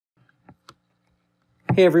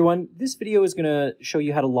Hey everyone, this video is going to show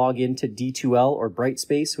you how to log into D2L or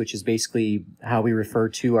Brightspace, which is basically how we refer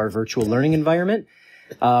to our virtual learning environment.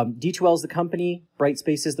 D2L is the company,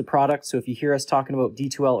 Brightspace is the product, so if you hear us talking about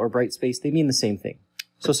D2L or Brightspace, they mean the same thing.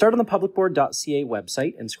 So start on the publicboard.ca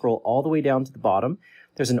website and scroll all the way down to the bottom.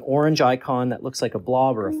 There's an orange icon that looks like a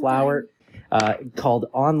blob or a flower called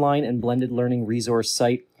Online and Blended Learning Resource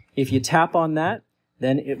Site. If you tap on that,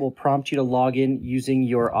 then it will prompt you to log in using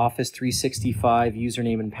your Office 365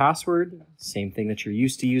 username and password, same thing that you're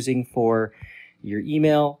used to using for your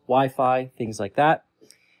email, Wi-Fi, things like that.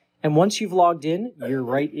 And once you've logged in, you're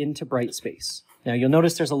right into Brightspace. Now you'll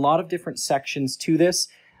notice there's a lot of different sections to this.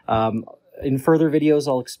 In further videos,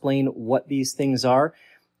 I'll explain what these things are.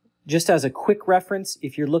 Just as a quick reference,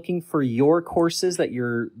 if you're looking for your courses that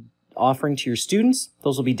you're offering to your students,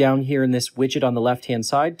 those will be down here in this widget on the left-hand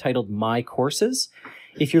side titled My Courses.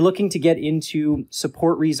 If you're looking to get into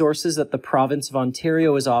support resources that the province of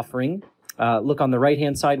Ontario is offering, look on the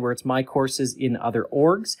right-hand side where it's My Courses in Other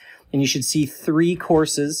Orgs, and you should see 3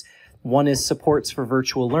 courses. One is Supports for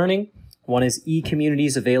Virtual Learning, one is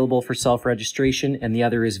E-Communities available for self-registration, and the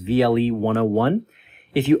other is VLE 101.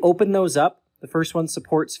 If you open those up, the first one,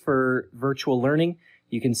 Supports for Virtual Learning,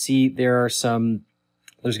 you can see there's going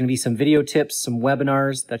to be some video tips, some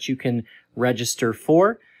webinars that you can register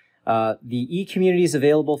for. The e-communities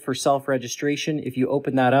available for self-registration. If you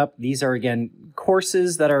open that up, these are again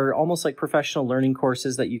courses that are almost like professional learning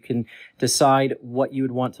courses that you can decide what you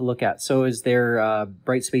would want to look at. So is there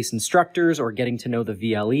Brightspace instructors or getting to know the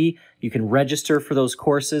VLE? You can register for those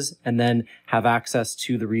courses and then have access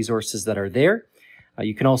to the resources that are there.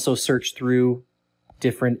 You can also search through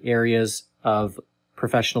different areas of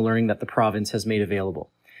professional learning that the province has made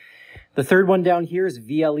available. The third one down here is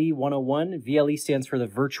VLE 101. VLE stands for the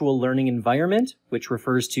Virtual Learning Environment, which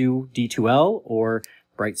refers to D2L or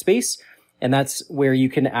Brightspace. And that's where you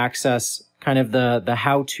can access kind of the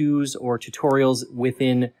how-tos or tutorials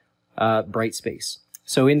within Brightspace.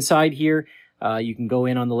 So inside here, you can go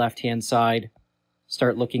in on the left-hand side,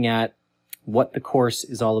 start looking at what the course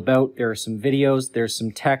is all about. There are some videos, there's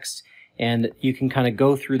some text, and you can kind of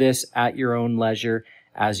go through this at your own leisure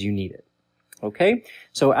as you need it. Okay,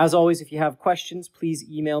 so as always, if you have questions, please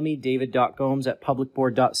email me,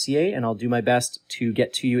 david.gomes@publicboard.ca, and I'll do my best to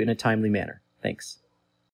get to you in a timely manner. Thanks.